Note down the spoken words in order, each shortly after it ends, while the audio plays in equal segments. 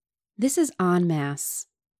This is En Masse.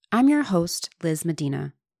 I'm your host, Liz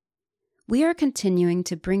Medina. We are continuing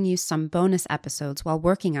to bring you some bonus episodes while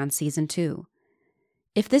working on Season 2.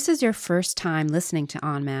 If this is your first time listening to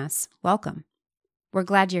En Masse, welcome. We're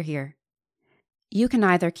glad you're here. You can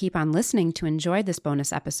either keep on listening to enjoy this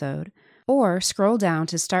bonus episode, or scroll down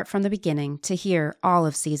to start from the beginning to hear all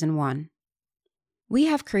of Season 1. We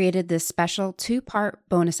have created this special 2-part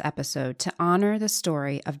bonus episode to honor the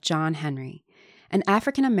story of John Henry, an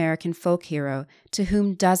African-American folk hero to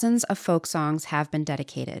whom dozens of folk songs have been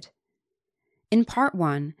dedicated. In Part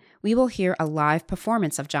 1, we will hear a live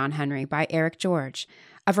performance of John Henry by Eric George,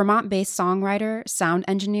 a Vermont-based songwriter, sound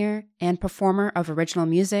engineer, and performer of original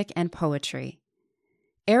music and poetry.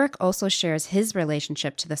 Eric also shares his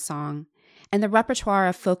relationship to the song and the repertoire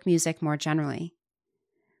of folk music more generally.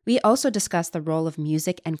 We also discuss the role of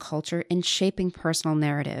music and culture in shaping personal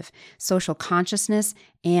narrative, social consciousness,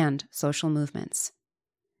 and social movements.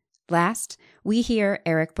 Last, we hear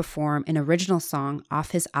Eric perform an original song off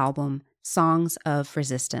his album, Songs of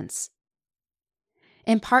Resistance.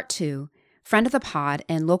 In Part 2, friend of the pod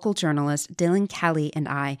and local journalist Dylan Kelly and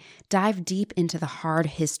I dive deep into the hard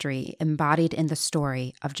history embodied in the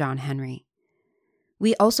story of John Henry.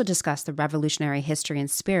 We also discuss the revolutionary history and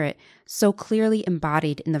spirit so clearly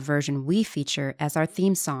embodied in the version we feature as our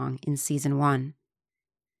theme song in Season 1.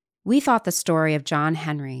 We thought the story of John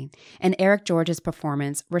Henry and Eric George's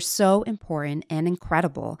performance were so important and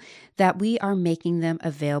incredible that we are making them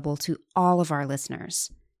available to all of our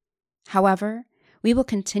listeners. However, we will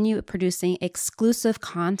continue producing exclusive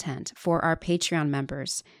content for our Patreon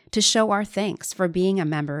members to show our thanks for being a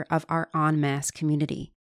member of our En Masse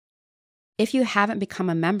community. If you haven't become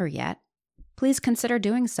a member yet, please consider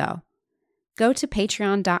doing so. Go to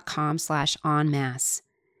patreon.com/enmasse.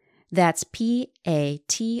 That's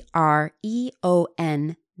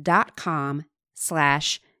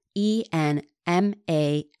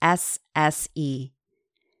patreon.com/ENMASSE.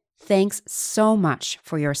 Thanks so much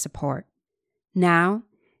for your support. Now,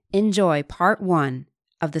 enjoy Part 1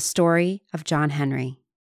 of the story of John Henry.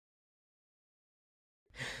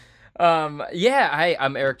 I'm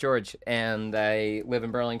Eric George, and I live in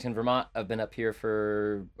Burlington, Vermont. I've been up here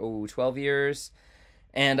for 12 years,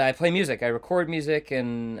 and I play music. I record music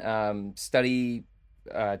and study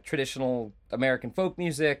traditional American folk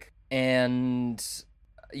music, and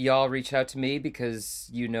y'all reach out to me because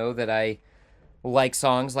you know that I like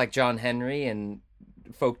songs like John Henry and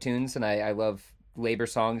folk tunes, and I love labor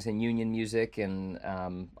songs and union music and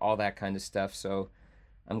all that kind of stuff, so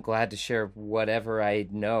I'm glad to share whatever I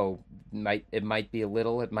know. It might be a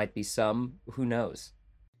little, it might be some, who knows?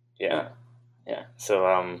 Yeah. So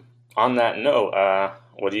on that note,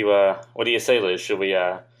 what do you say, Liz? Should we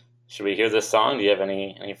hear this song? Do you have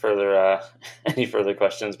any further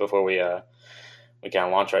questions before we kind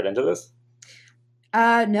of launch right into this?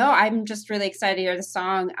 No, I'm just really excited to hear the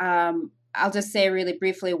song. I'll just say really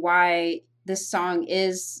briefly why this song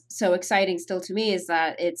is so exciting still to me is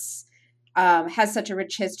that it's has such a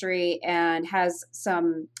rich history and has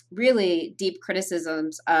some really deep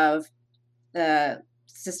criticisms of the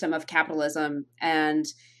system of capitalism and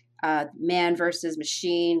man versus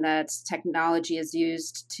machine, that technology is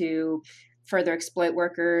used to further exploit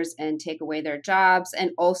workers and take away their jobs,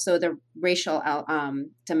 and also the racial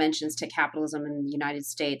dimensions to capitalism in the United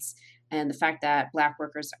States and the fact that Black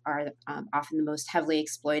workers are often the most heavily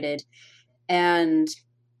exploited. And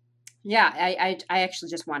yeah, I actually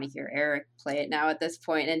just want to hear Eric play it now at this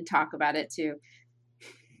point and talk about it too.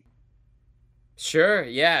 Sure,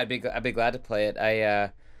 yeah, I'd be glad to play it.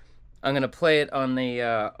 I'm gonna play it on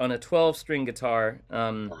a 12-string guitar,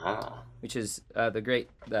 which is the great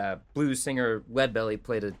blues singer Leadbelly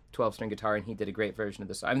played a 12-string guitar, and he did a great version of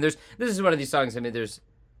this. I mean, this is one of these songs. I mean, there's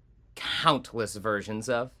countless versions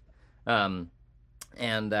of, but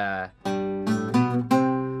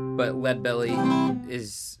Leadbelly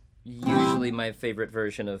is usually my favorite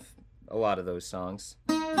version of a lot of those songs.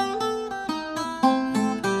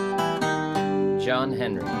 John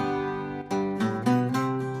Henry.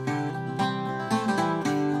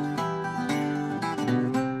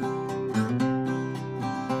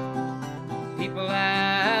 People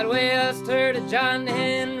out west heard of John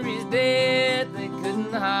Henry's death. They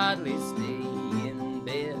couldn't hardly stay in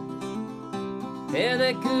bed. Yeah,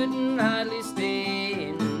 they couldn't hardly stay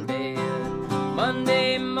in bed.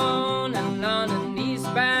 Monday morning on an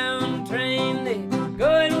eastbound train, they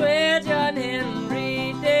going where John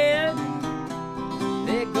Henry dead.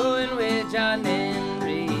 They're going where John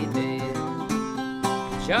Henry dead.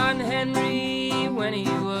 John Henry, when he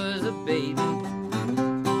was a baby,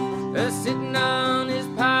 sitting on his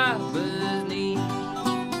papa's knee,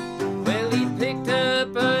 well, he picked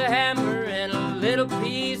up a hammer little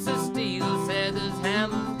piece of steel, said this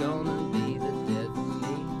hammer's gonna be the death of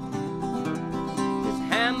me. This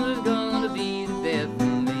hammer's gonna be the death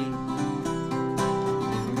of me.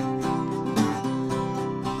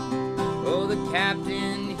 Oh, the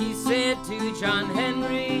captain, he said to John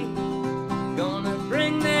Henry, gonna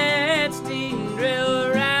bring that steam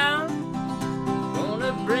drill around.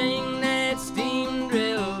 Gonna bring that steam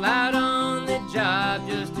drill out on the job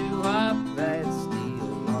just to whop that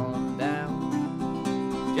steel on down.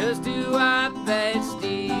 Just to whop that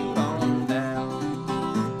steel on down.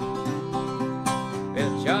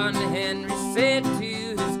 Well, John Henry said to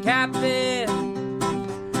his captain,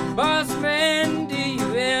 boss man, do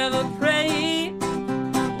you ever pray?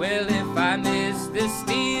 Well, if I miss this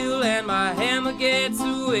steel and my hammer gets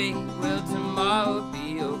away, well, tomorrow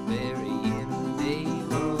be a burying day,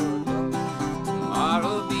 Lord, Lord.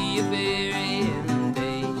 Tomorrow be a burying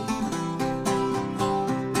day.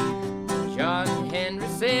 John Henry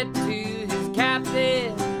said to his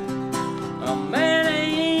captain, a man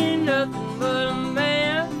ain't nothing but a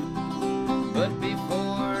man, but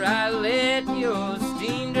before I let your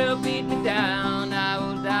steam drill beat me down, I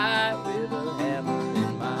will die with a hammer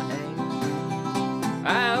in my hand.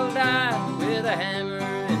 I'll die with a hammer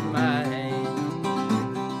in my hand.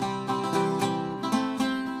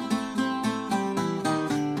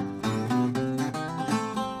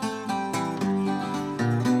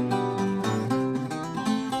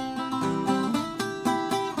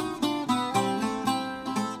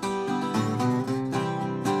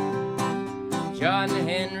 John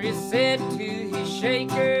Henry said to his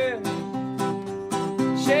shaker,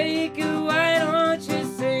 shaker, why don't you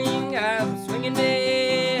sing? I'm swinging the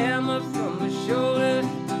hammer from my shoulder,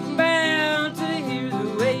 bound to hear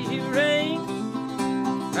the way she rings.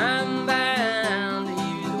 I'm bound to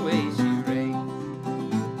hear the way she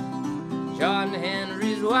rings. John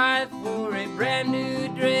Henry's wife wore a brand new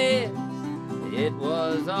dress. It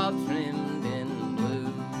was all trimmed in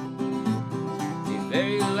blue. The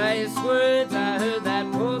very last words I heard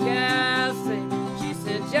that poor gal say, she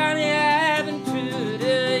said, Johnny, I've been true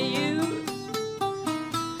to you.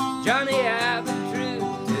 Johnny, I've been true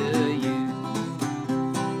to you.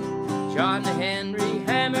 John Henry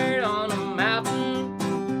hammered on a mountain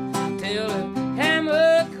till the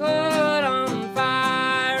hammer caught on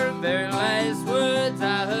fire. The very last words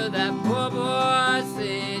I heard that poor boy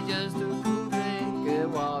say, just a cool drink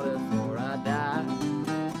of water before I die.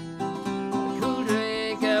 A cool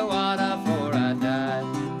drink of water before I die.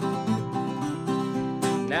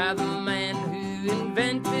 Now the man who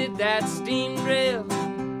invented that steam drill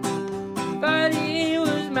thought he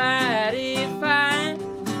was mighty fine,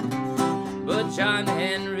 but John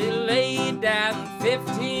Henry laid down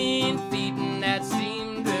 15 feet and that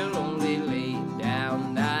steam drill only laid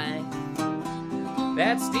down 9.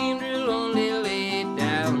 That steam drill only laid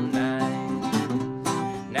down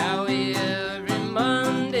 9. Now every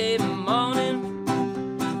Monday morning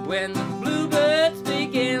when the bluebirds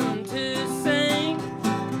begin to sing,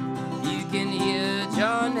 you can hear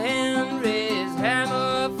John Henry's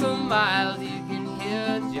hammer for miles. You can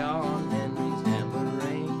hear John Henry's hammer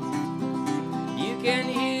ring. You can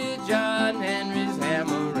hear John Henry's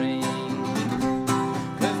hammer ring.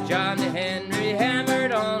 'Cause John Henry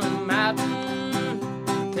hammered on a mountain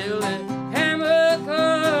till the hammer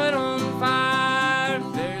caught on fire. The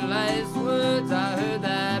very last words I heard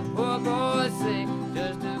that poor boy say,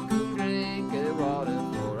 just a cool drink of water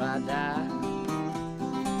before I die.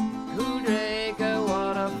 Cool drink of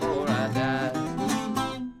water before I die.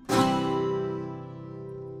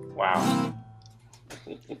 Wow.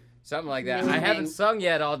 Something like that. I haven't sung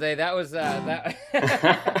yet all day. That was that.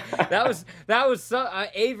 that was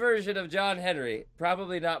a version of John Henry.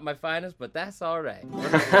 Probably not my finest, but that's all right.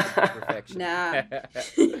 Perfection. Nah.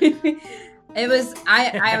 It was.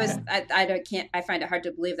 I find it hard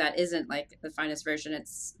to believe that isn't like the finest version. It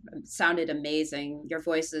sounded amazing. Your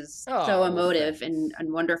voice is so emotive and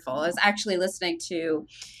wonderful. I was actually listening to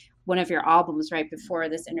one of your albums right before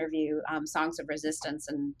this interview, Songs of Resistance,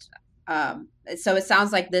 and so it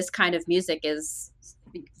sounds like this kind of music is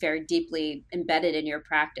very deeply embedded in your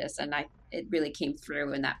practice, and it really came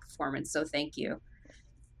through in that performance. So thank you.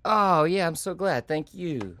 Oh yeah, I'm so glad. Thank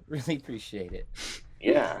you. Really appreciate it.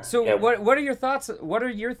 Yeah. So yeah. what are your thoughts? What are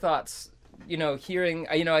your thoughts? Hearing.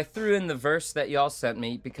 I threw in the verse that y'all sent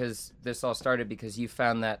me because this all started because you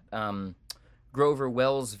found that Grover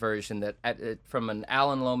Wells version that from an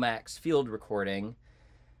Alan Lomax field recording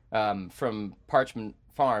from Parchment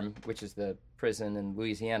Farm, which is the prison in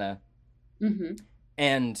Louisiana. Mm-hmm.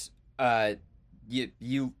 And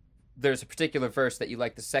you there's a particular verse that you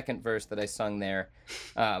like, the second verse that I sung there,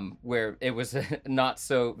 where it was a not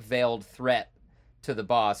so veiled threat to the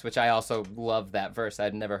boss, which I also love that verse.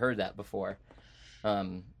 I'd never heard that before.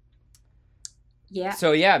 Yeah.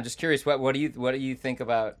 So yeah, I'm just curious. What do you think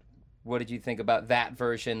about? What did you think about that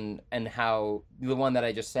version and how the one that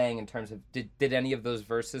I just sang in terms of did any of those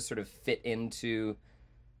verses sort of fit into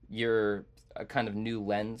your kind of new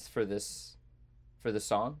lens for the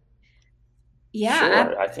song? Yeah.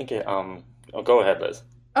 Sure. I think it. Oh, go ahead, Liz.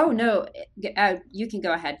 Oh no, you can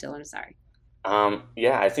go ahead, Dylan. Sorry.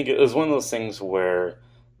 Yeah, I think it was one of those things where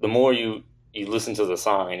the more you listen to the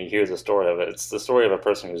song and you hear the story of it, it's the story of a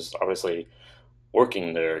person who's obviously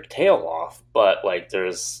working their tail off, but like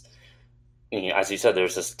there's, as you said,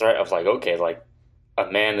 there's this threat of like, okay, like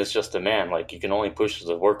a man is just a man. Like you can only push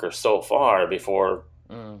the worker so far before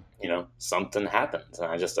something happens.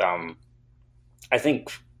 And I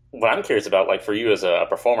think what I'm curious about, like for you as a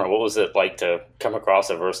performer, what was it like to come across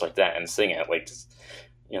a verse like that and sing it? Like,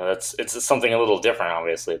 it's something a little different,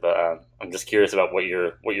 obviously, but I'm just curious about what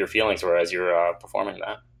your feelings were as you're performing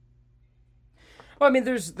that. Well,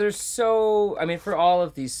 I mean, for all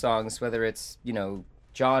of these songs, whether it's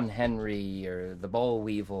John Henry or the Boll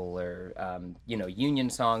Weevil or Union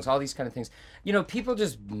songs, all these kind of things, people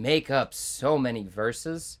just make up so many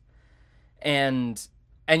verses, and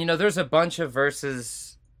there's a bunch of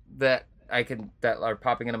verses that that are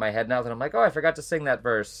popping into my head now that I'm like, oh, I forgot to sing that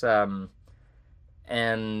verse.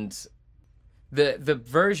 And the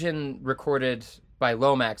version recorded by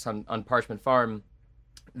Lomax on Parchment Farm,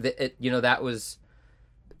 that was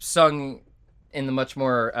sung in the much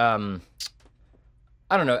more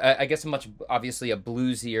I don't know, I guess obviously a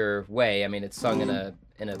bluesier way. I mean, it's sung in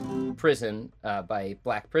a prison by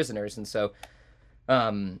black prisoners, and so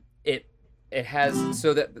it has,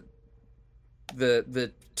 so that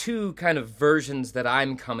the two kind of versions that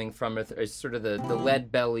I'm coming from are sort of the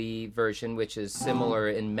Lead Belly version, which is similar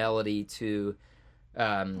in melody to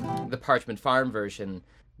the Parchment Farm version.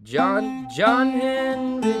 John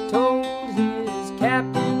Henry told his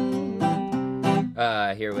captain.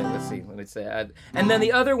 Here, wait, let's see. Let me say. And then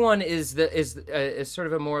the other one is sort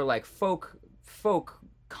of a more like folk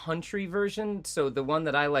country version. So the one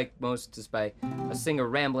that I like most is by a singer,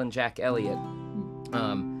 Ramblin' Jack Elliott.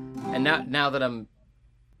 And now that I'm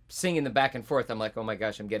singing the back and forth, I'm like, oh my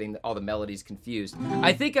gosh, I'm getting all the melodies confused.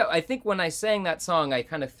 I think when I sang that song, I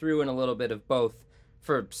kind of threw in a little bit of both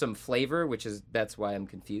for some flavor, that's why I'm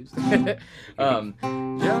confused. John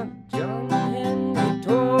Henry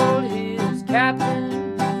told his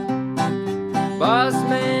captain, boss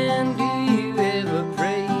man, do you ever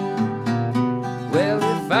pray? Well,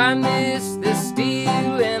 if I miss the steel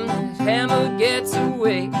and the hammer gets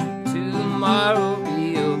away, tomorrow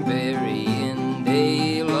be your burying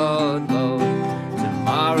day, Lord, Lord.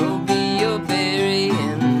 Tomorrow be your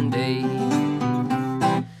burying day.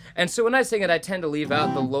 And so when I sing it, I tend to leave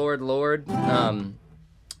out the Lord, Lord.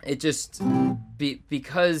 It just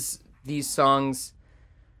because these songs,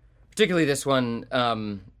 particularly this one,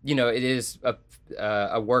 it is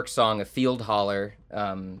a work song, a field holler,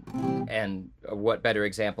 and what better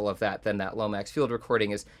example of that than that Lomax field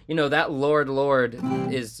recording is, that Lord, Lord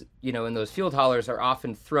is, and those field hollers are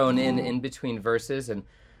often thrown in between verses, and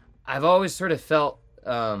I've always sort of felt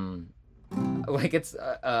like it's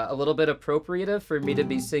a little bit appropriative for me to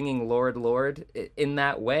be singing Lord, Lord in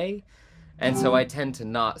that way, and so I tend to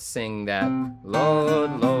not sing that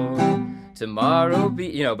Lord, Lord, tomorrow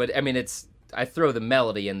be, but I mean, I throw the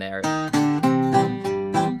melody in there.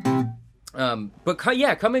 But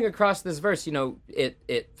coming across this verse,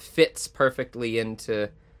 it fits perfectly into,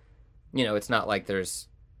 it's not like there's,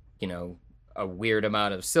 a weird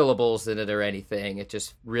amount of syllables in it or anything. It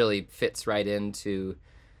just really fits right into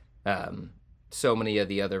so many of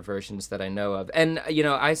the other versions that I know of. And,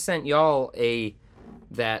 I sent y'all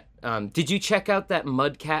did you check out that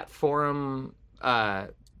Mudcat forum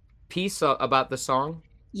piece about the song?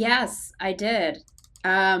 Yes, I did.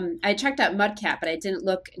 I checked out Mudcat, but I didn't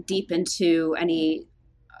look deep into any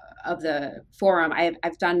of the forum.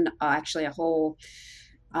 I've done actually a whole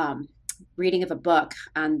reading of a book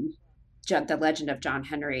on the legend of John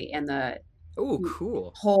Henry and the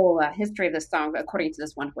cool whole history of this song, according to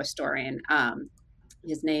this one historian.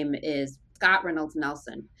 His name is Scott Reynolds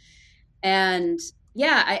Nelson. And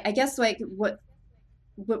yeah, I guess like what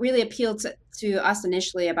really appealed to us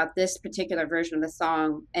initially about this particular version of the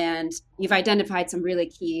song, and you've identified some really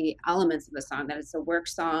key elements of the song, that it's a work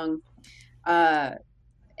song,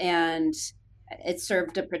 and it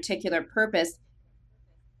served a particular purpose,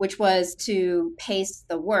 which was to pace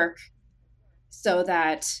the work so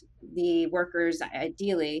that the workers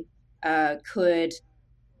ideally could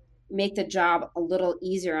make the job a little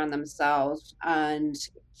easier on themselves and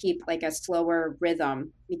keep like a slower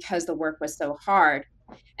rhythm because the work was so hard.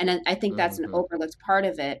 And I think that's an Mm-hmm. overlooked part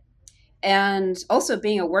of it. And also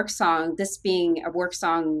being a work song, this being a work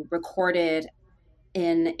song recorded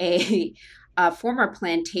in a former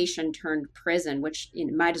plantation turned prison, which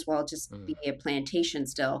might as well just be a plantation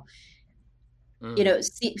still.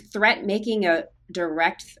 Mm-hmm. Threat, making a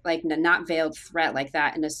direct, like not veiled threat like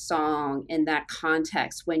that in a song in that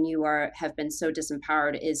context when you have been so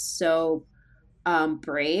disempowered is so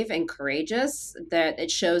brave and courageous, that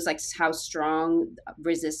it shows like how strong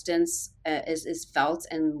resistance is felt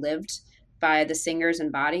and lived by the singers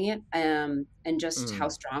embodying it, and just how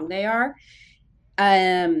strong they are.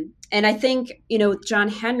 And I think, John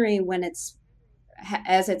Henry, when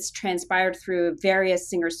as it's transpired through various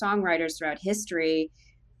singer-songwriters throughout history,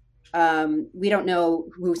 we don't know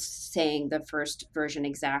who's saying the first version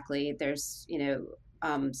exactly. There's,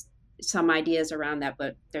 some ideas around that,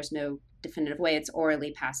 but there's no definitive way. It's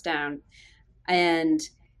orally passed down. And,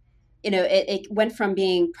 it went from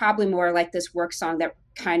being probably more like this work song that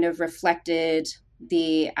kind of reflected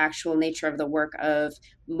the actual nature of the work of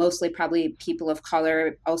mostly probably people of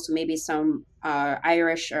color, also maybe some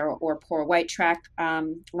Irish or poor white track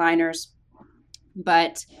liners.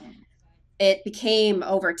 But it became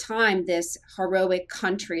over time this heroic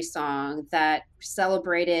country song that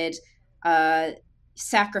celebrated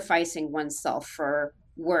sacrificing oneself for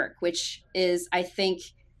work, which is, I think,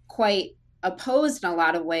 quite opposed in a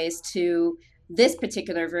lot of ways to this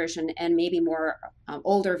particular version and maybe more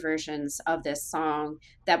older versions of this song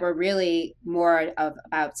that were really more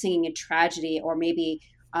about singing a tragedy, or maybe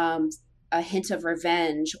a hint of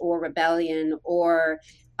revenge or rebellion, or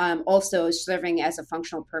also serving as a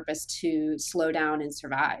functional purpose to slow down and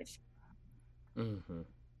survive. Mm-hmm.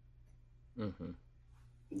 Mm-hmm.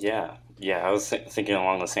 Yeah, yeah, I was thinking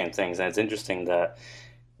along the same things, and it's interesting that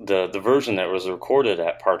the version that was recorded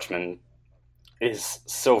at Parchman is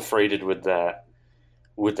so freighted with that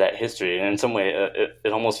history, and in some way,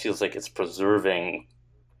 it almost feels like it's preserving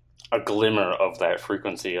a glimmer of that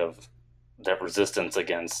frequency of that resistance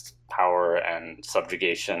against power and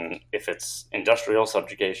subjugation, if it's industrial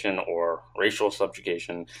subjugation or racial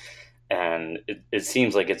subjugation. And it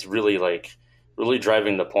seems like it's really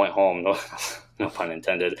driving the point home, no, no pun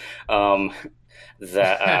intended,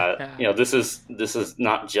 that this is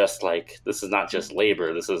not just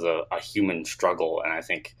labor. This is a human struggle. And I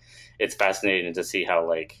think it's fascinating to see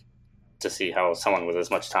how someone with as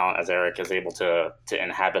much talent as Eric is able to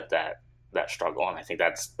inhabit that struggle. And I think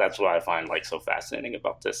that's what I find like so fascinating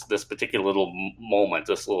about this particular little moment,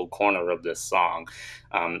 this little corner of this song.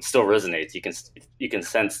 Still resonates. You can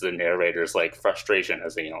sense the narrator's like frustration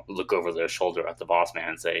as they look over their shoulder at the boss man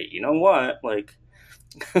and say, you know what, like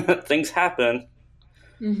things happen.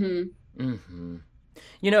 Mm-hmm. Mm-hmm.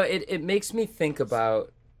 It makes me think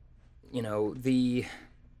about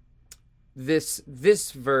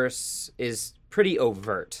this verse is pretty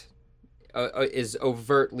overt. Is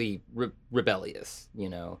overtly rebellious,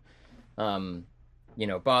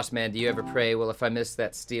 boss man, do you ever pray, well, if I miss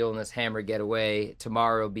that steel and this hammer get away,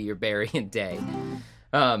 tomorrow be your burying day.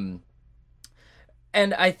 And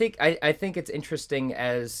I think it's interesting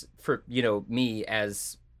as for me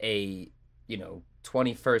as a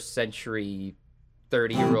 21st century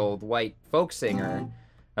 30-year-old white folk singer,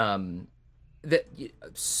 that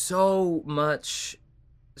so much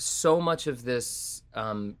of this,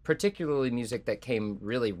 particularly music that came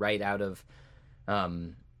really right out of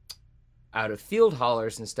field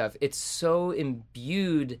hollers and stuff, it's so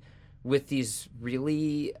imbued with these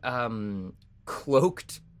really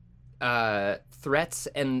cloaked threats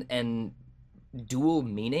and dual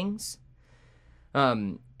meanings.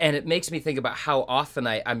 And it makes me think about how often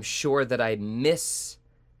I'm sure that I miss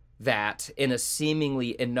that in a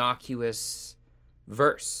seemingly innocuous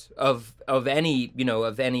verse of any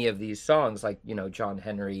of these songs, like John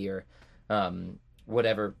Henry or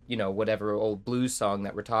whatever old blues song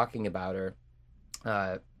that we're talking about, or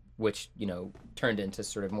which turned into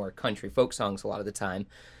sort of more country folk songs a lot of the time.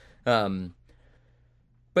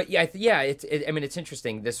 But it's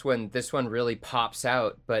interesting. This one really pops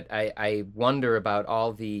out, but I wonder about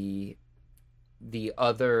all the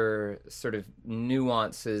other sort of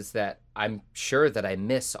nuances that I'm sure that I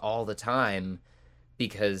miss all the time,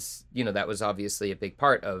 because that was obviously a big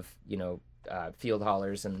part of field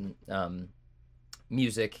hollers and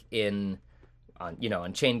music on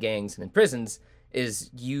chain gangs and in prisons. Is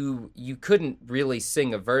you couldn't really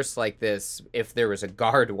sing a verse like this if there was a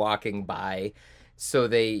guard walking by, so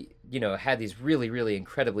they had these really, really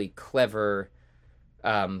incredibly clever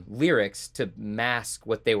lyrics to mask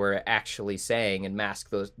what they were actually saying and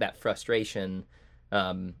mask that frustration,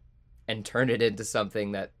 and turn it into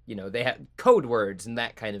something that, you know, they had code words and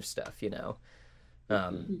that kind of stuff, you know.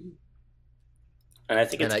 And I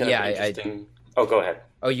think it's kind of interesting. Oh, go ahead.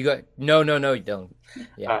 Oh, you go. No, you don't.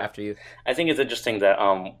 Yeah, after you. I think it's interesting that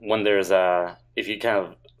when there's if you kind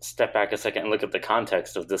of step back a second and look at the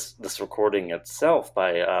context of this recording itself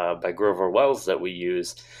by Grover Wells that we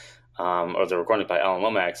use, or the recording by Alan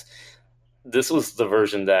Lomax, this was the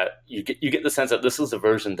version that you get the sense that this was the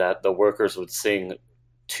version that the workers would sing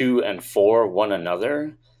to and for one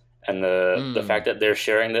another. And the fact that they're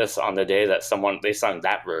sharing this on the day that they sung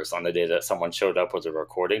that verse on the day that someone showed up with a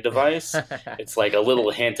recording device, it's like a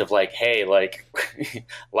little hint of like, hey, like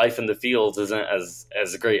life in the fields isn't as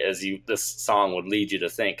great as this song would lead you to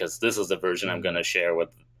think, because this is the version I'm going to share with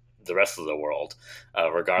the rest of the world,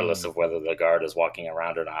 regardless of whether the guard is walking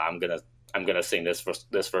around or not. I'm gonna sing this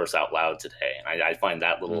verse out loud today, and I find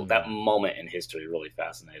that that moment in history really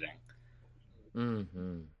fascinating.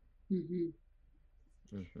 Mm-hmm. Mm-hmm.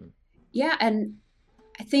 Mm-hmm. Yeah, and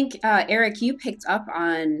I think Eric, you picked up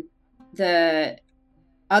on the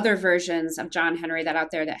other versions of John Henry that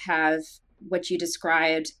out there that have what you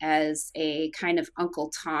described as a kind of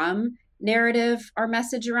Uncle Tom narrative or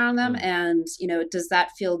message around them. And, you know, does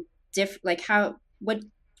that feel different? Like what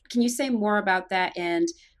can you say more about that? And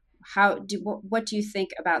what do you think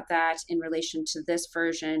about that in relation to this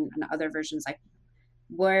version and other versions?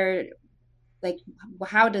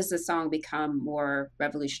 How does the song become more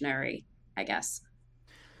revolutionary, I guess?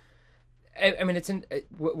 I mean,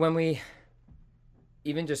 when we,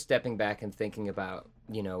 even just stepping back and thinking about,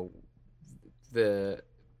 you know,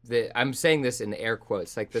 I'm saying this in air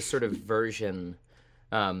quotes, like the sort of version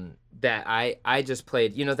that I just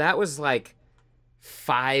played, you know, that was like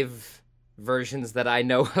 5 versions that I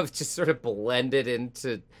know of just sort of blended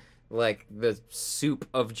into like the soup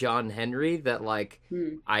of John Henry that like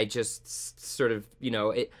I just sort of, you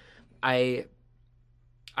know, I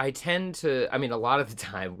tend to, I mean, a lot of the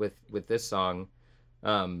time with this song,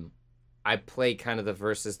 I play kind of the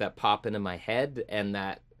verses that pop into my head and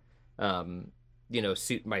that you know,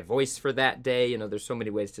 suit my voice for that day. You know, there's so many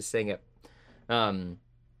ways to sing it.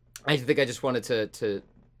 I think I just wanted to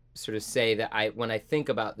sort of say that when I think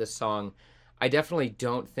about this song, I definitely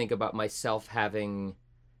don't think about myself having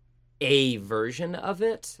a version of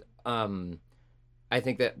it. I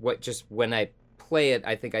think that when I play it,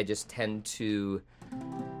 I think I just tend to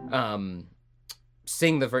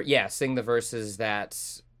sing the verses that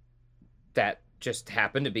just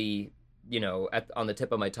happen to be, you know, on the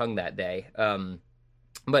tip of my tongue that day.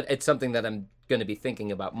 But it's something that I'm going to be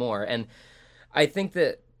thinking about more. And I think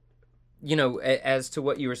that, you know, as to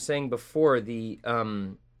what you were saying before, the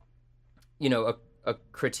you know, a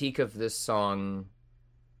critique of this song,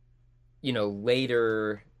 you know,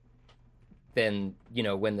 later than, you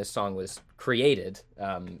know, when this song was created,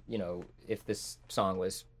 you know, if this song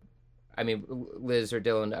was, I mean, Liz or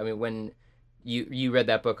Dylan, I mean, when you read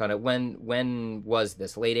that book on it, when was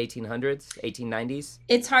this? Late 1800s, 1890s?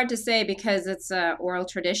 It's hard to say because it's an oral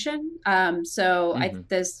tradition. So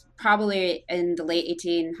this probably in the late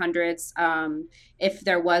 1800s. If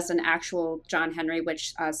there was an actual John Henry,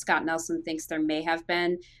 which Scott Nelson thinks there may have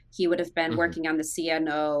been, he would have been working on the C&O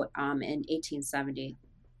in 1870.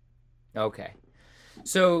 Okay.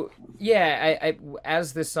 So, yeah, I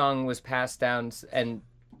as this song was passed down and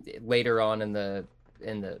later on in the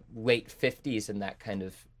late 50s, in that kind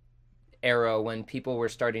of era when people were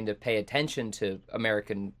starting to pay attention to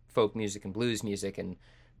American folk music and blues music and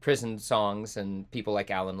prison songs and people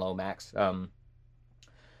like Alan Lomax,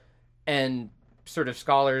 and sort of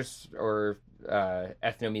scholars or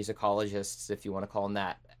ethnomusicologists, if you want to call them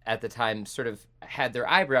that, at the time sort of had their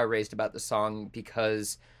eyebrow raised about the song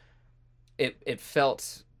because it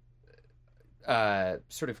felt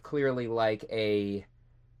sort of clearly like a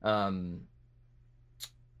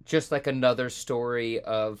just like another story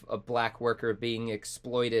of a black worker being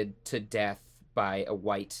exploited to death by a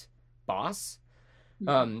white boss.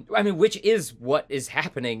 I mean, which is what is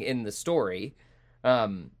happening in the story.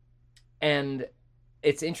 And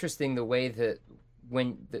it's interesting the way that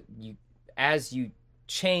as you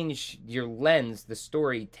change your lens, the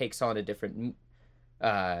story takes on a different,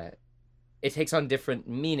 it takes on different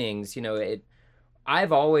meanings. You know,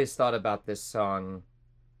 I've always thought about this song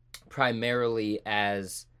primarily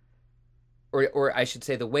as, or I should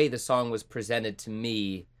say, the way the song was presented to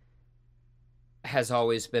me has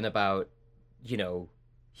always been about, you know,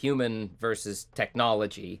 human versus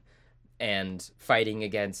technology and fighting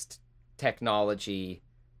against technology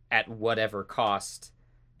at whatever cost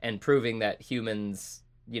and proving that humans,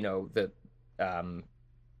 you know,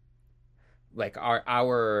 like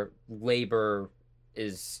our labor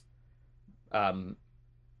is,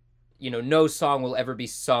 no song will ever be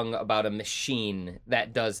sung about a machine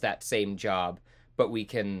that does that same job, but we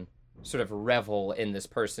can sort of revel in this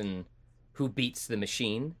person who beats the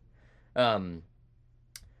machine. And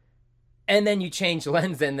then you change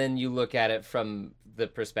lens, and then you look at it from the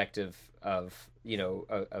perspective of,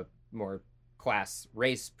 a more class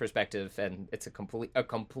race perspective, and it's a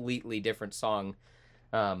completely different song.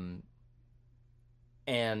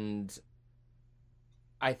 And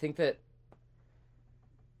I think that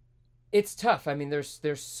it's tough. I mean,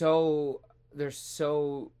 there's so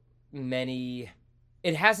many.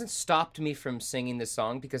 It hasn't stopped me from singing the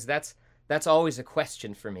song, because that's always a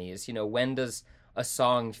question for me, is, when does a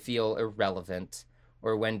song feel irrelevant,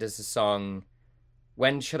 or when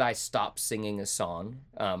should I stop singing a song,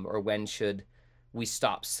 or when should we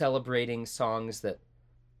stop celebrating songs that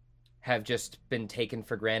have just been taken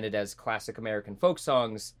for granted as classic American folk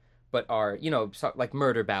songs, but are, like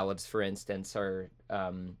murder ballads, for instance, are,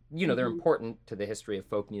 they're important to the history of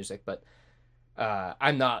folk music, but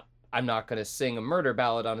I'm not going to sing a murder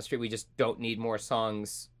ballad on the street. We just don't need more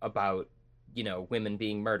songs about, women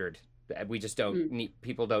being murdered. We just don't need,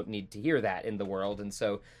 people don't need to hear that in the world. And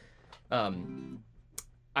so, I'm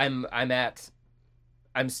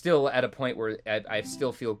still at a point where I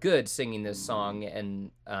still feel good singing this song,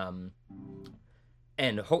 and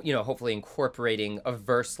hopefully incorporating a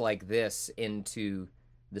verse like this into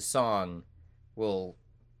the song will,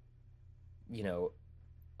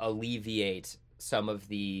 alleviate some of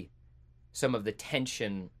the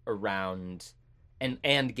tension around,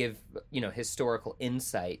 and give, historical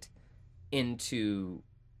insight into,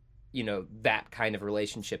 that kind of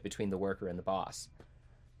relationship between the worker and the boss.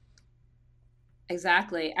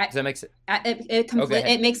 Exactly. Does that make sense?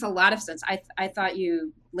 It makes a lot of sense. I thought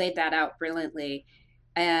you laid that out brilliantly.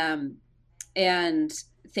 And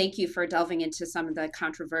thank you for delving into some of the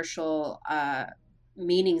controversial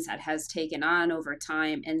meanings that has taken on over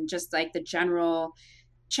time, and just like the general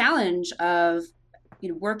challenge of,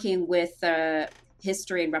 working with the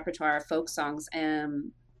history and repertoire of folk songs,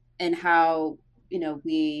 and how,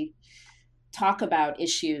 we talk about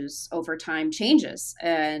issues over time changes.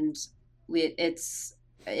 And it's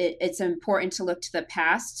important to look to the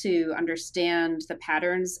past to understand the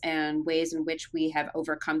patterns and ways in which we have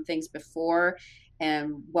overcome things before,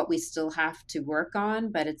 and what we still have to work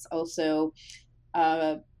on. But it's also,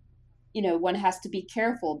 one has to be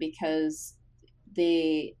careful, because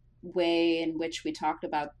the way in which we talked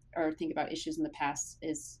about or think about issues in the past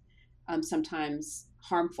is sometimes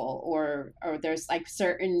harmful, or there's like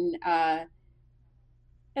certain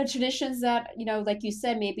traditions that, like you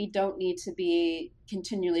said, maybe don't need to be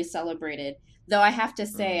continually celebrated. Though I have to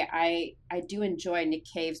say, I do enjoy Nick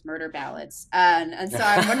Cave's murder ballads, and so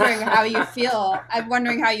I'm wondering how you feel. I'm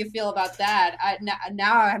wondering how you feel about that.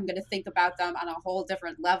 Now I'm going to think about them on a whole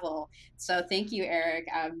different level. So thank you, Eric.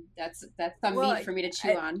 That's some meat for me to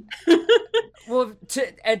chew on. Well,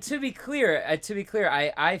 to be clear,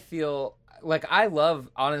 I feel like I love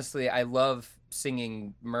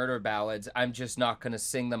singing murder ballads. I'm just not going to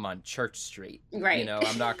sing them on Church Street. Right.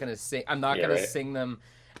 I'm not going to sing. I'm not going to sing them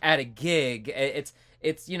at a gig. It's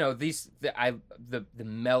the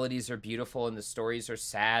melodies are beautiful, and the stories are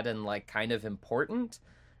sad and like kind of important.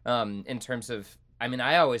 In terms of,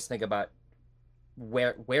 I always think about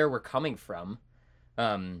where we're coming from.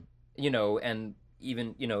 And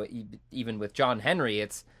even with John Henry,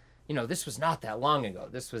 it's, this was not that long ago.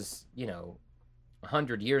 This was,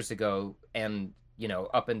 100 years ago, and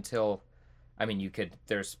up until,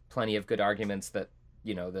 there's plenty of good arguments that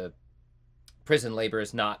the prison labor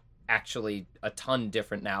is not actually a ton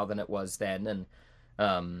different now than it was then,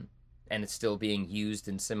 and it's still being used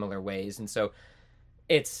in similar ways. And so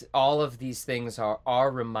it's all of these things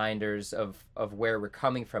are reminders of where we're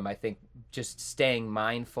coming from. I think just staying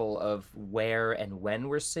mindful of where and when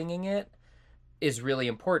we're singing it is really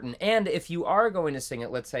important. And if you are going to sing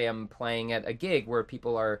it, let's say I'm playing at a gig where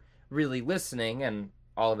people are really listening, and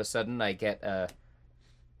all of a sudden I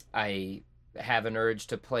have an urge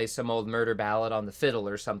to play some old murder ballad on the fiddle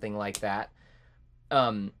or something like that.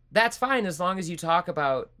 That's fine, as long as you talk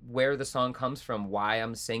about where the song comes from, why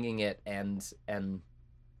I'm singing it, and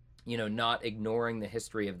not ignoring the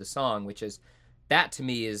history of the song, which is, that to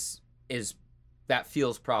me is that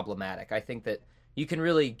feels problematic. I think that you can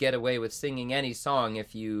really get away with singing any song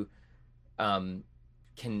if you can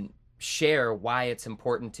share why it's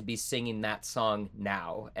important to be singing that song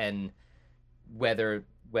now, and whether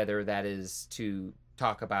that is to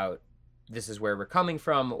talk about this is where we're coming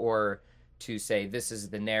from, or to say this is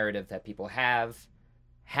the narrative that people have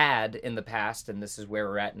had in the past, and this is where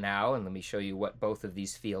we're at now, and let me show you what both of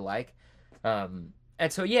these feel like. And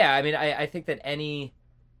so, yeah, I mean, I think that any,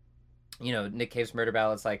 Nick Cave's Murder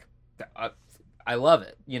Ballads, like, I love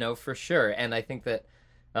it, for sure. And I think that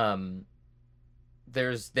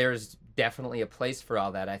there's definitely a place for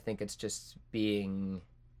all that. I think it's just being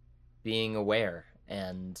aware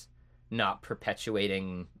and not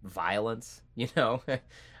perpetuating violence,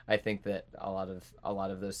 I think that a lot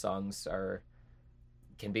of those songs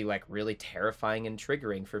can be like really terrifying and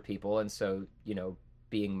triggering for people. And so,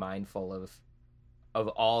 being mindful of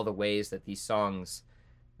all the ways that these songs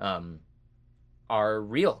are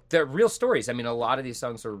real. They're real stories. I mean, a lot of these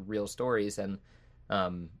songs are real stories, and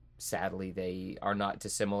sadly, they are not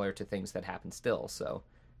dissimilar to things that happen still. So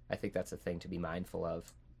I think that's a thing to be mindful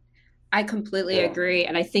of. I completely agree.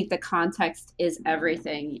 And I think the context is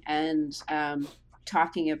everything. And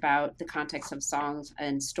talking about the context of songs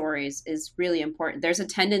and stories is really important. There's a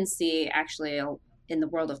tendency, actually, in the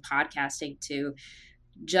world of podcasting to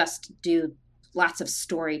just do lots of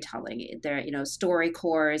storytelling. There,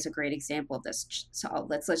 StoryCorps is a great example of this. So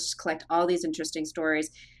let's just collect all these interesting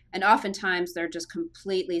stories. And oftentimes they're just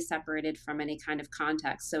completely separated from any kind of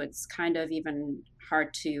context. So it's kind of even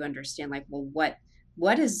hard to understand, like, well, what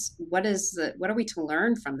are we to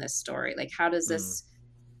learn from this story? Like, how does this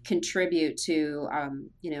contribute to,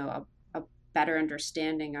 a better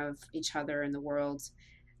understanding of each other in the world?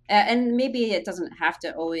 And maybe it doesn't have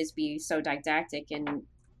to always be so didactic and,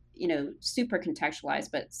 super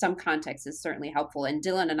contextualized, but some context is certainly helpful. And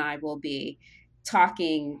Dylan and I will be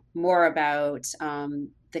talking more about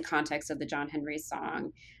the context of the John Henry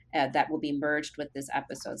song that will be merged with this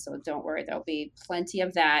episode. So don't worry, there'll be plenty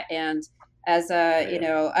of that. And as an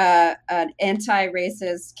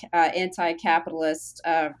anti-racist, anti-capitalist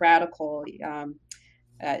radical,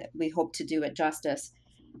 we hope to do it justice.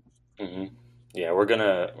 Mm-hmm. Yeah, we're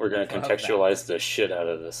gonna contextualize the shit out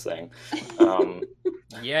of this thing.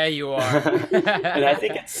 Yeah, you are. And I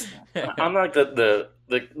think it's on like the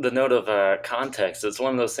note of context. It's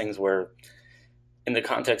one of those things where, in the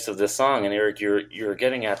context of this song, and Eric, you're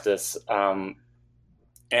getting at this. And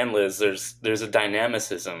Liz, there's a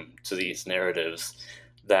dynamicism to these narratives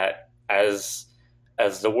that as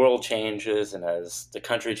the world changes and as the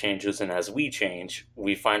country changes and as we change,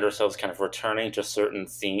 we find ourselves kind of returning to certain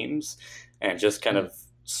themes and just kind of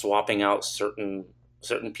swapping out certain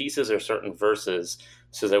pieces or certain verses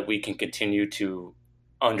so that we can continue to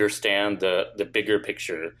understand the bigger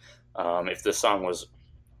picture. If the song was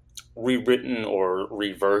rewritten or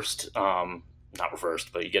reversed, not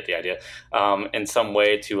reversed, but you get the idea, in some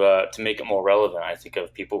way to make it more relevant. I think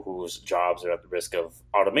of people whose jobs are at the risk of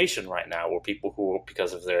automation right now, or people who,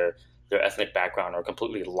 because of their ethnic background, are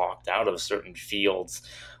completely locked out of certain fields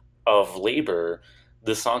of labor.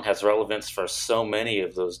 This song has relevance for so many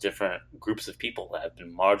of those different groups of people that have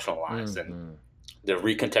been marginalized, and the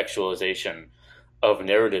recontextualization of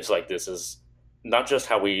narratives like this is not just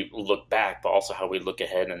how we look back, but also how we look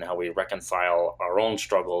ahead and how we reconcile our own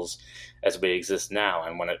struggles as we exist now.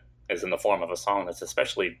 And when it is in the form of a song that's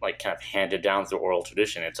especially like kind of handed down through oral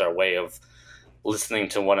tradition, it's our way of listening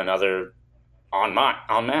to one another en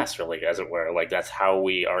masse, really, as it were. Like, that's how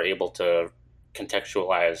we are able to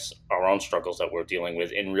contextualize our own struggles that we're dealing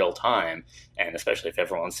with in real time. And especially if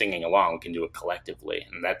everyone's singing along, we can do it collectively.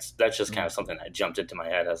 And that's just kind of something that jumped into my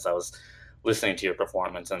head as I was listening to your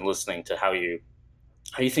performance and listening to how you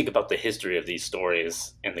think about the history of these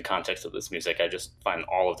stories in the context of this music. I just find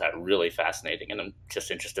all of that really fascinating, and I'm just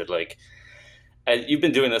interested, like, you've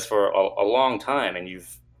been doing this for a long time and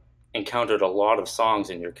you've encountered a lot of songs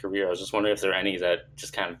in your career. I was just wondering if there are any that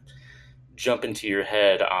just kind of jump into your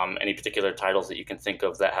head, any particular titles that you can think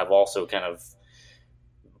of that have also kind of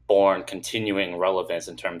borne continuing relevance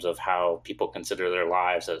in terms of how people consider their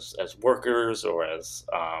lives as workers, or as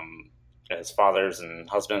fathers and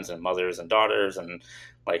husbands and mothers and daughters, and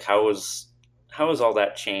like how has all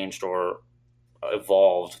that changed or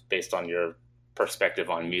evolved based on your perspective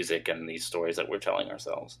on music and these stories that we're telling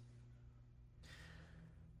ourselves?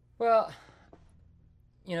 Well,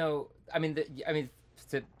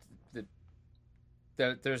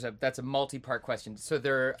 that's a multi-part question. So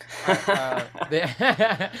there's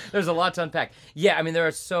a lot to unpack. Yeah, I mean, there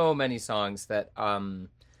are so many songs that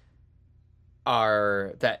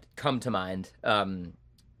that come to mind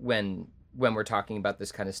when we're talking about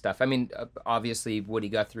this kind of stuff. I mean, obviously Woody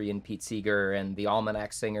Guthrie and Pete Seeger and the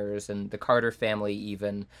Almanac Singers and the Carter Family,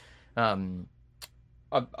 even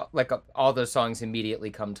all those songs immediately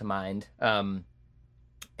come to mind.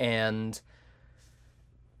 And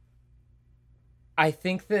I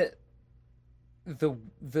think that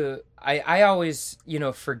I always,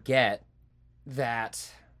 forget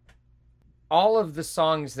that all of the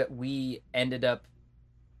songs that we ended up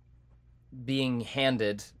being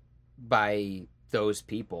handed by those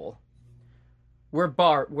people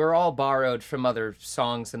we're all borrowed from other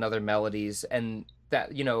songs and other melodies, and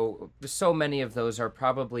that, you know, so many of those are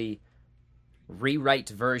probably rewrite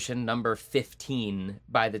version number 15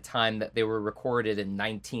 by the time that they were recorded in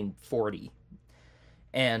 1940.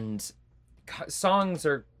 And songs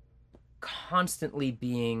are constantly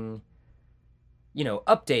being, you know,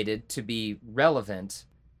 updated to be relevant.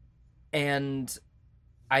 And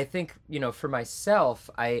I think, you know, for myself,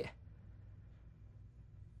 I'm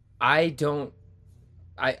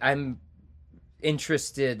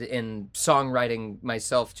interested in songwriting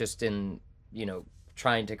myself, just in, you know,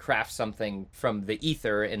 trying to craft something from the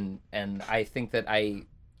ether, and I think that I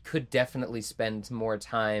could definitely spend more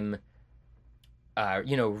time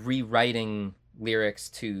you know, rewriting lyrics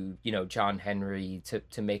to, you know, John Henry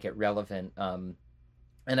to make it relevant. And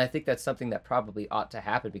I think that's something that probably ought to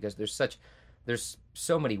happen, because there's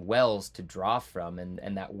so many wells to draw from,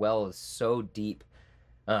 and that well is so deep.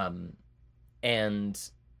 And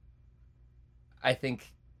I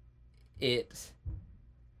think there's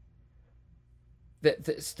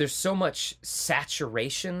so much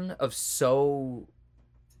saturation of so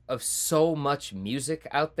much music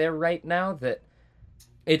out there right now that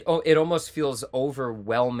it almost feels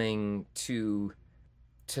overwhelming to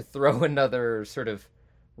throw another sort of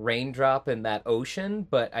raindrop in that ocean.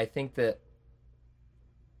 But I think that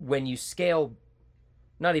when you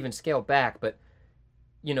not even scale back, but,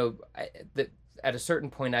 you know, at a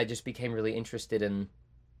certain point, I just became really interested in,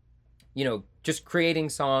 you know, just creating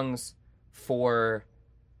songs for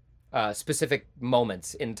specific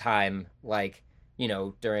moments in time, like, you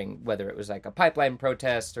know, during, whether it was like a pipeline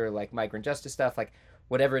protest or like migrant justice stuff, like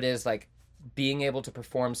whatever it is, like being able to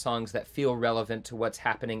perform songs that feel relevant to what's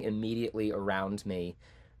happening immediately around me.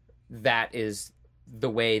 That is the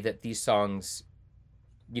way that these songs,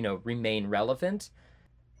 you know, remain relevant.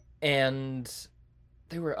 And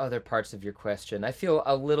there were other parts of your question. I feel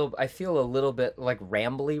a little bit like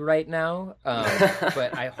rambly right now,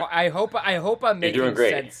 but I hope I'm making You're doing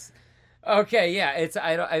great. sense. Okay, yeah,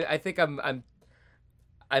 I think I'm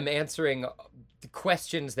answering the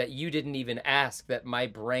questions that you didn't even ask, that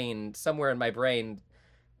somewhere in my brain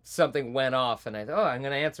something went off, and I thought, I'm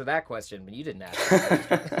going to answer that question, but you didn't ask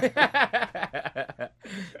that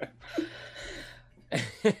question.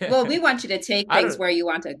 Well, we want you to take things where you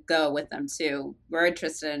want to go with them too. We're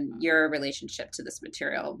interested in your relationship to this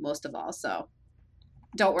material most of all, so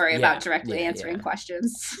don't worry about directly answering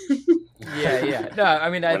questions. Yeah. No, I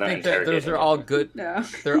mean, I think that those are all good. No.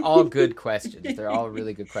 They're all good questions. They're all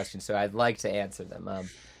really good questions, so I'd like to answer them.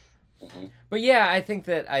 But yeah, I think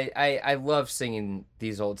that I love singing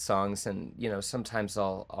these old songs, and, you know, sometimes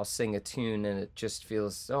I'll sing a tune and it just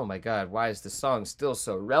feels, oh my God, why is the song still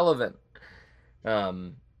so relevant?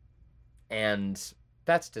 And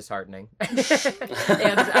that's disheartening. And you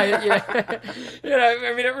know,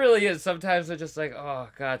 I mean, it really is. Sometimes I'm just like, oh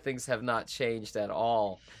God, things have not changed at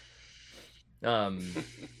all.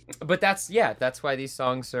 But that's why these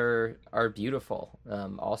songs are beautiful.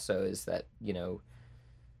 Also, is that, you know,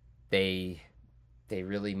 they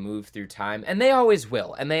really move through time, and they always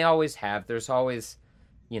will, and they always have. There's always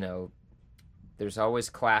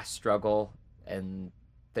class struggle, and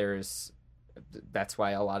that's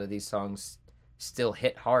why a lot of these songs still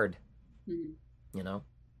hit hard. You know?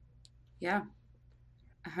 Yeah.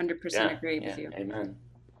 100% agree with you. Amen.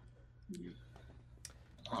 Yeah.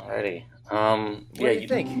 Alrighty. What do you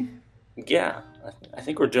think? Yeah, I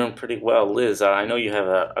think we're doing pretty well. Liz, I know you have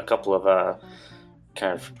a couple of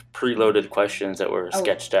kind of preloaded questions that were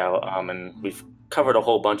sketched out, and we've covered a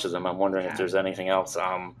whole bunch of them. I'm wondering if there's anything else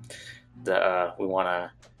that we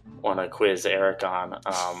want to quiz Eric on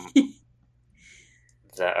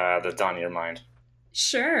that's on your mind.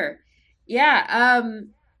 Sure. Yeah.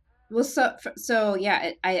 Well, so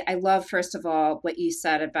yeah, I love, first of all, what you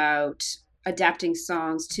said about adapting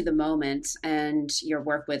songs to the moment, and your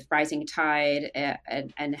work with Rising Tide,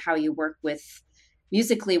 and how you work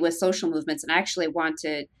musically with social movements. And I actually want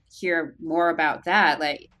to hear more about that.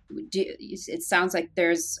 Like, it sounds like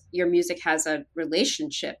your music has a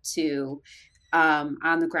relationship to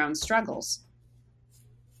on the ground struggles.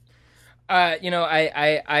 You know,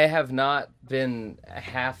 I have not been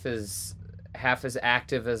half as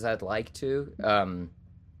active as I'd like to.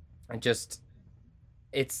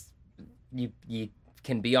 You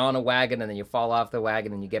can be on a wagon and then you fall off the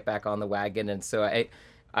wagon and you get back on the wagon, and so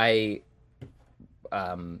I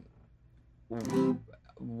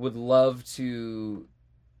would love to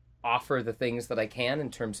offer the things that I can in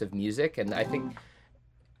terms of music, and I think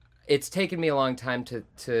it's taken me a long time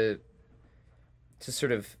to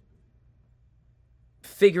sort of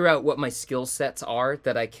figure out what my skill sets are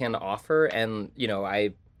that I can offer. And,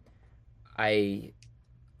 I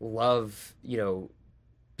love,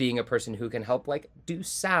 being a person who can help like do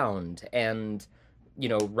sound and,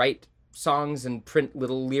 write songs and print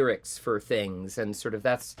little lyrics for things. And sort of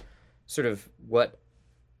that's sort of what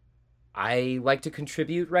I like to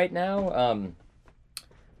contribute right now.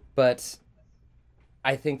 But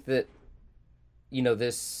I think that,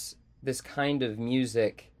 this kind of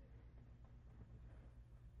music,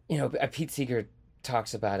 Pete Seeger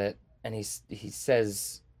talks about it, and he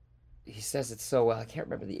says it so well. I can't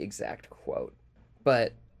remember the exact quote,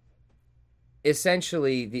 but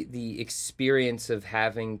essentially the experience of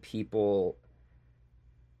having people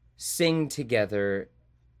sing together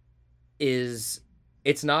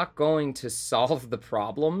it's not going to solve the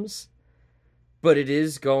problems, but it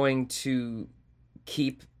is going to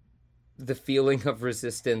keep the feeling of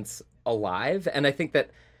resistance alive. And I think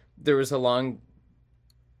that there was a long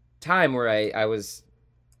time where I was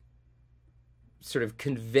sort of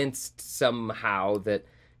convinced somehow that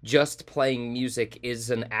just playing music is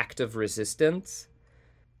an act of resistance.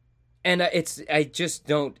 And it's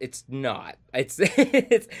not.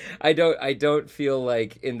 I don't feel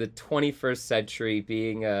like in the 21st century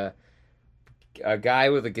being a guy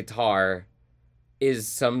with a guitar is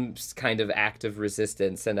some kind of act of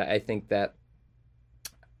resistance. And I think that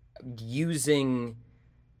using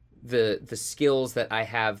the skills that I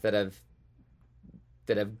have that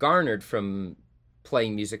I've garnered from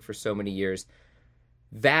playing music for so many years,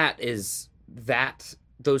 those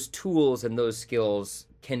tools and those skills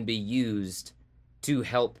can be used to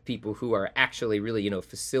help people who are actually really,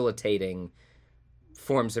 facilitating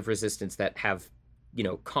forms of resistance that have,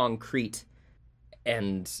 concrete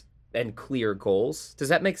and clear goals. Does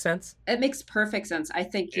that make sense? It makes perfect sense. I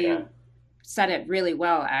think you said it really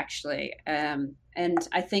well, actually. And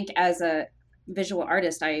I think as a visual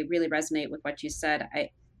artist, I really resonate with what you said.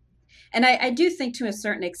 I do think to a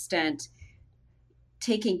certain extent,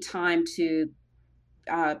 taking time to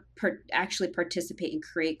actually participate and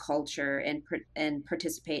create culture and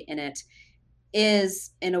participate in it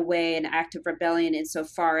is in a way an act of rebellion,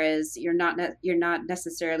 insofar as you're not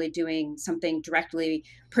necessarily doing something directly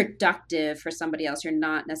productive for somebody else. You're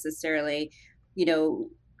not necessarily,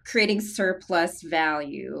 creating surplus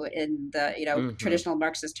value in the traditional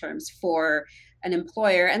Marxist terms for an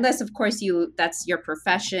employer, unless of course that's your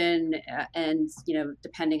profession, and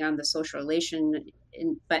depending on the social relation.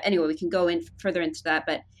 But anyway, we can go in further into that.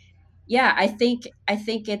 But yeah, I think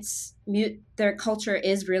their culture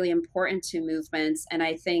is really important to movements, and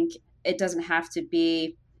I think it doesn't have to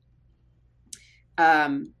be a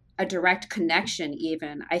direct connection.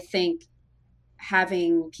 Even I think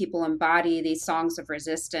having people embody these songs of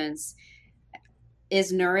resistance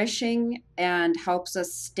is nourishing and helps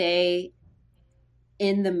us stay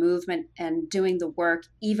in the movement and doing the work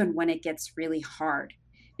even when it gets really hard,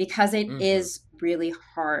 because it is really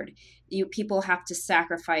hard. People have to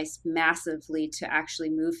sacrifice massively to actually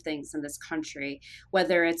move things in this country,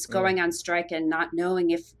 whether it's going on strike and not knowing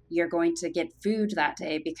if you're going to get food that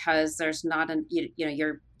day because there's not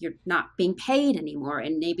you're not being paid anymore,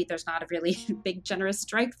 and maybe there's not a really big generous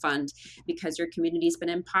strike fund because your community's been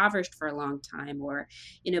impoverished for a long time, or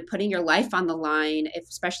putting your life on the line,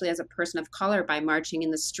 especially as a person of color, by marching in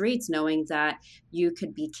the streets knowing that you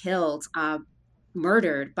could be killed,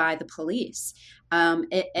 murdered by the police,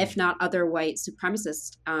 if not other white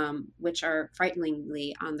supremacists, which are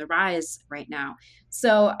frighteningly on the rise right now.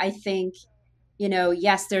 So I think,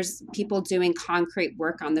 yes, there's people doing concrete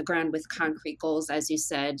work on the ground with concrete goals, as you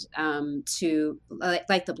said, to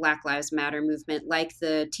like the Black Lives Matter movement, like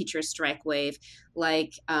the teacher strike wave,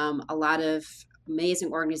 like a lot of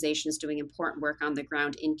amazing organizations doing important work on the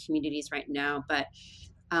ground in communities right now. But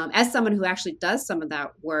as someone who actually does some of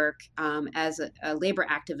that work as a labor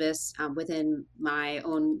activist within my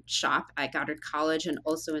own shop at Goddard College and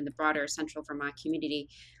also in the broader Central Vermont community,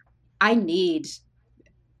 I need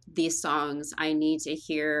these songs. I need to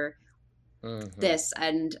hear this.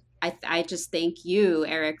 And I just thank you,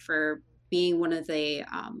 Eric, for being one of the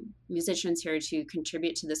musicians here to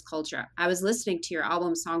contribute to this culture. I was listening to your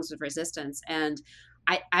album, Songs of Resistance, and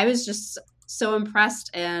I was just so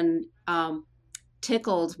impressed and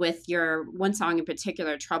tickled with your one song in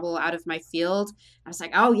particular, Trouble Out of My Field. I was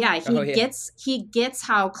like, oh yeah, he gets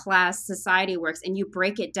how class society works, and you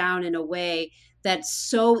break it down in a way that's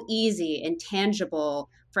so easy and tangible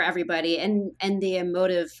for everybody, and the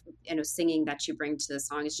emotive singing that you bring to the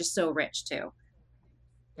song is just so rich too.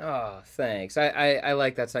 Oh, thanks. I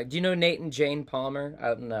like that song. Do you know Nate and Jane Palmer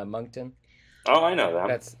out in Moncton? Oh, I know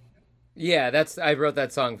them. Yeah, I wrote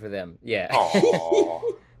that song for them. Yeah.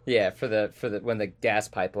 Oh, Yeah, for the when the gas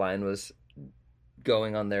pipeline was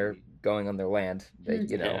going on their land.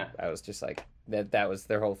 Yeah. I was just like that was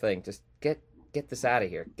their whole thing. Just get this out of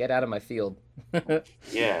here. Get out of my field.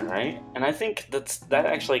 yeah, right. And I think that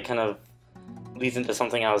actually kind of leads into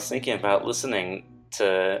something I was thinking about listening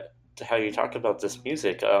to how you talk about this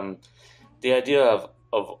music. The idea of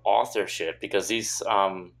authorship, because these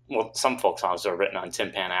some folk songs are written on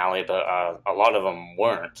Tin Pan Alley, but a lot of them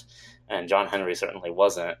weren't, and John Henry certainly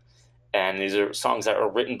wasn't. And these are songs that are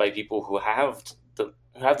written by people who have the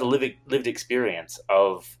lived experience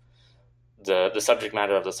of the subject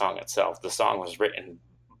matter of the song itself. The song was written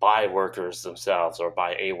by workers themselves or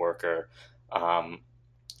by a worker,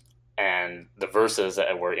 and the verses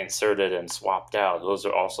that were inserted and swapped out, those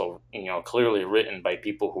are also clearly written by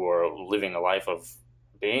people who are living a life of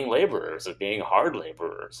being laborers, of being hard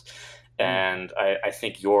laborers. And I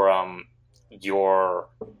think your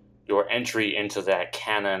entry into that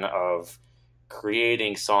canon of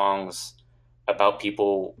creating songs about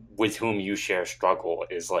people with whom you share struggle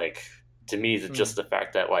is like, to me, just the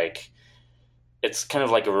fact that like it's kind of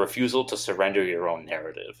like a refusal to surrender your own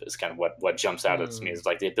narrative is kind of what jumps out at me. It's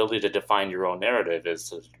like the ability to define your own narrative is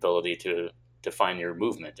the ability to define your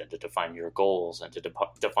movement and to define your goals and to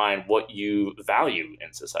define what you value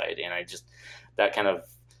in society. And that kind of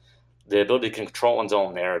the ability to control one's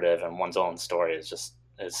own narrative and one's own story is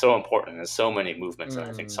so important in so many movements. And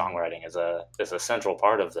I think songwriting is a central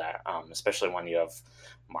part of that, especially when you have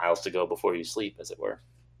miles to go before you sleep, as it were.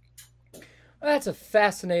 That's a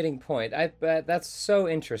fascinating point. That's so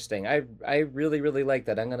interesting. I really, really like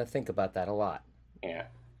that. I'm going to think about that a lot. Yeah.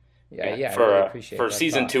 I For really appreciate for that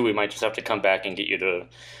season thought. 2, we might just have to come back and get you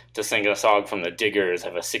to sing a song from the Diggers,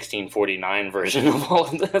 have a 1649 version of all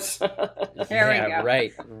of this. There we go.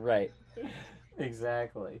 Right.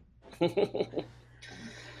 Exactly.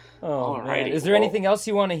 Oh, man. Alrighty, Is there anything else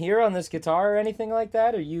you want to hear on this guitar or anything like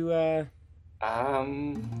that? Are you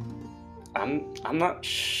I'm not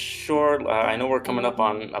sure. I know we're coming up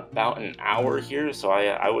on about an hour here, so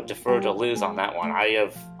I would defer to Liz on that one. I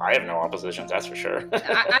have no opposition, that's for sure.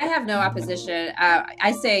 I have no opposition.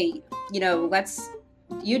 I say,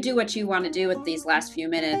 you do what you want to do with these last few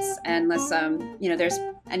minutes, unless there's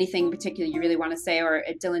anything particular you really want to say, or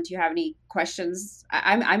Dylan, do you have any questions?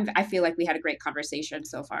 I feel like we had a great conversation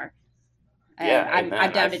so far. Yeah, I'm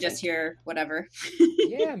amen. down to just hear whatever.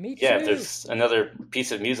 Yeah, me too. Yeah, if there's another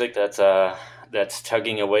piece of music that's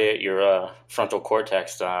tugging away at your frontal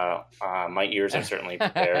cortex, my ears are certainly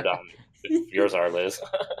prepared. If yours are, Liz.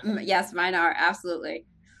 Yes, mine are, absolutely.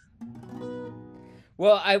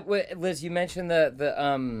 Well, Liz, you mentioned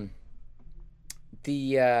and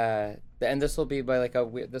this will be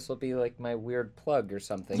like my weird plug or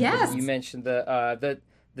something. Yes. You mentioned the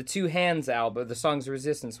Two Hands album, the Songs of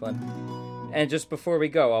Resistance one. And just before we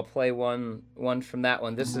go, I'll play one from that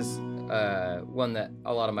one. This is one that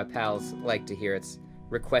a lot of my pals like to hear. It's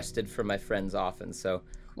requested from my friends often, so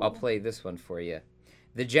I'll play this one for you.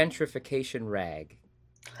 The Gentrification Rag.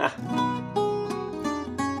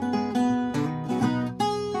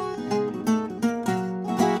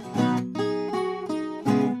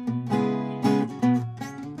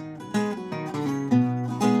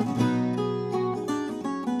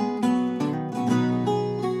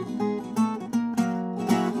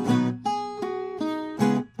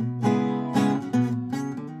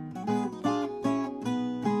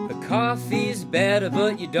 Coffee's better,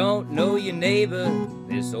 but you don't know your neighbor.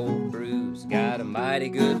 This old brew's got a mighty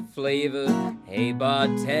good flavor. Hey,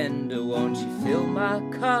 bartender, won't you fill my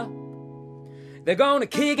cup? They're gonna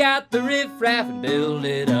kick out the riffraff and build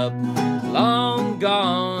it up. Long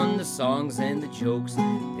gone the songs and the jokes.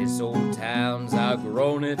 This old town's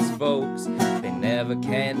outgrown its folks. They never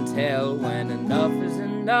can tell when enough is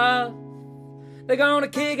enough. They're gonna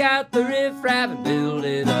kick out the riffraff and build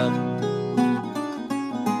it up.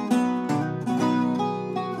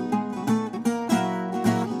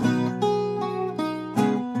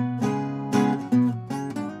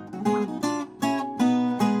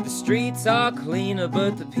 Streets are cleaner,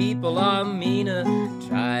 but the people are meaner,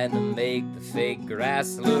 trying to make the fake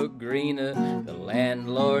grass look greener. The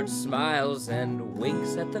landlord smiles and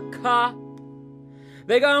winks at the cop.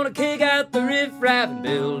 They're gonna kick out the riffraff and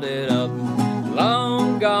build it up.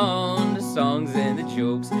 Long gone the songs and the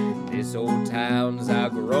jokes. This old town's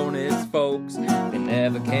outgrown its folks. They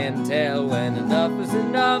never can tell when enough is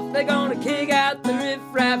enough. They're gonna kick out the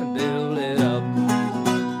riffraff and build it up.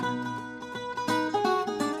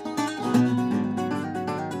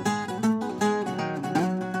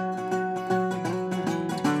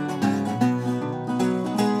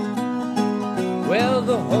 Well,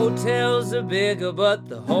 the hotels are bigger, but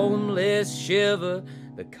the homeless shiver.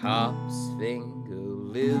 The cop's finger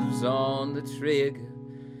lives on the trigger.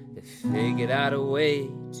 They figured out a way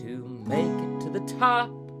to make it to the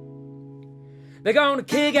top. They're gonna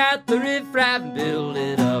kick out the riffraff and build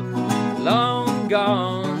it up. Long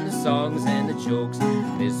gone the songs and the jokes.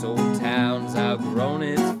 This old town's outgrown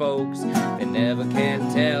its folks. They never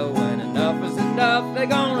can tell when enough is enough. They're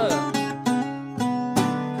gonna,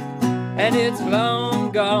 and it's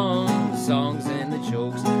long gone the songs and the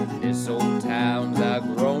jokes. This old town's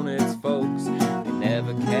outgrown its folks. They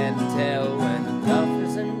never can tell when enough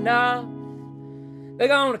is enough. They're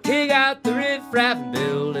gonna kick out the riffraff and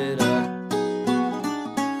build it up.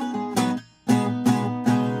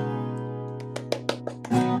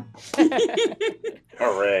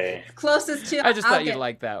 Hooray. Closest to. I just thought you'd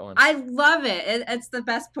like that one. I love it. It's the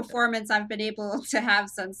best performance I've been able to have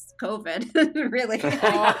since COVID. Really.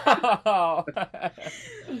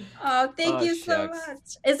 Oh, Thank you so shucks.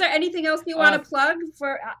 much. Is there anything else you want to plug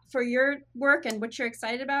for your work and what you're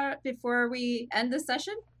excited about before we end this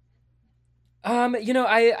session? You know,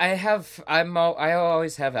 I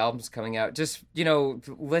always have albums coming out. Just, you know,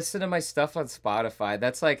 listen to my stuff on Spotify.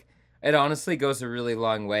 That's like, it honestly goes a really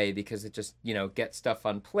long way because it just, you know, gets stuff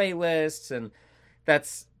on playlists, and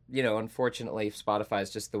that's, you know, unfortunately Spotify is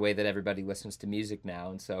just the way that everybody listens to music now.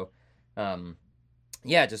 And so,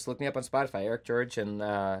 yeah, just look me up on Spotify, Eric George, and,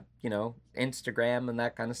 you know, Instagram and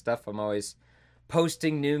that kind of stuff. I'm always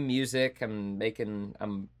posting new music. I'm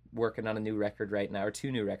working on a new record right now, or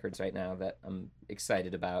 2 new records right now that I'm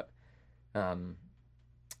excited about.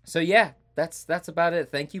 So yeah, that's about it.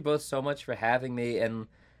 Thank you both so much for having me, and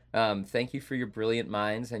thank you for your brilliant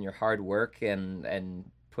minds and your hard work and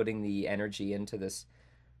putting the energy into this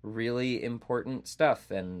really important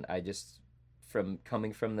stuff. And I just,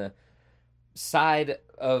 coming from the side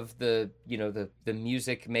of the, you know, the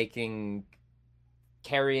music making,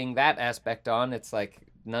 carrying that aspect on, it's like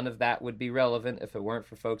none of that would be relevant if it weren't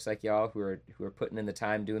for folks like y'all who are putting in the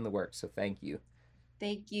time, doing the work. So thank you.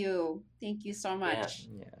 Thank you so much.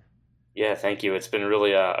 Yeah, thank you. It's been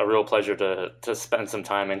really a real pleasure to spend some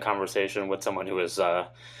time in conversation with someone who is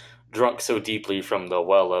drunk so deeply from the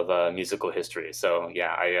well of musical history. So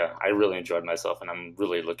yeah, I really enjoyed myself, and I'm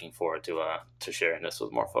really looking forward to sharing this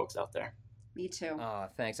with more folks out there. Me too. Oh,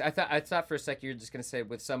 thanks. I thought for a second you were just gonna say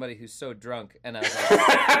with somebody who's so drunk, and I was like,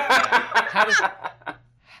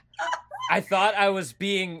 I thought I was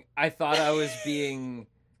being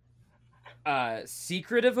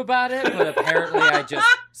secretive about it, but apparently I just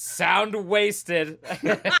sound wasted.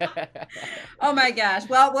 Oh my gosh.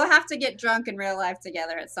 Well, we'll have to get drunk in real life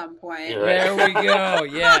together at some point. There we go.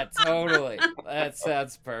 Yeah, totally. That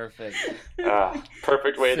sounds perfect.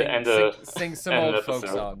 Perfect way to end sing some old folk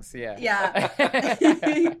songs. Yeah. Yeah.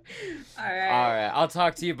 All right. All right. I'll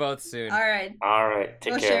talk to you both soon. All right. All right.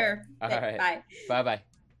 Take care. Share. All right. Bye. Bye-bye.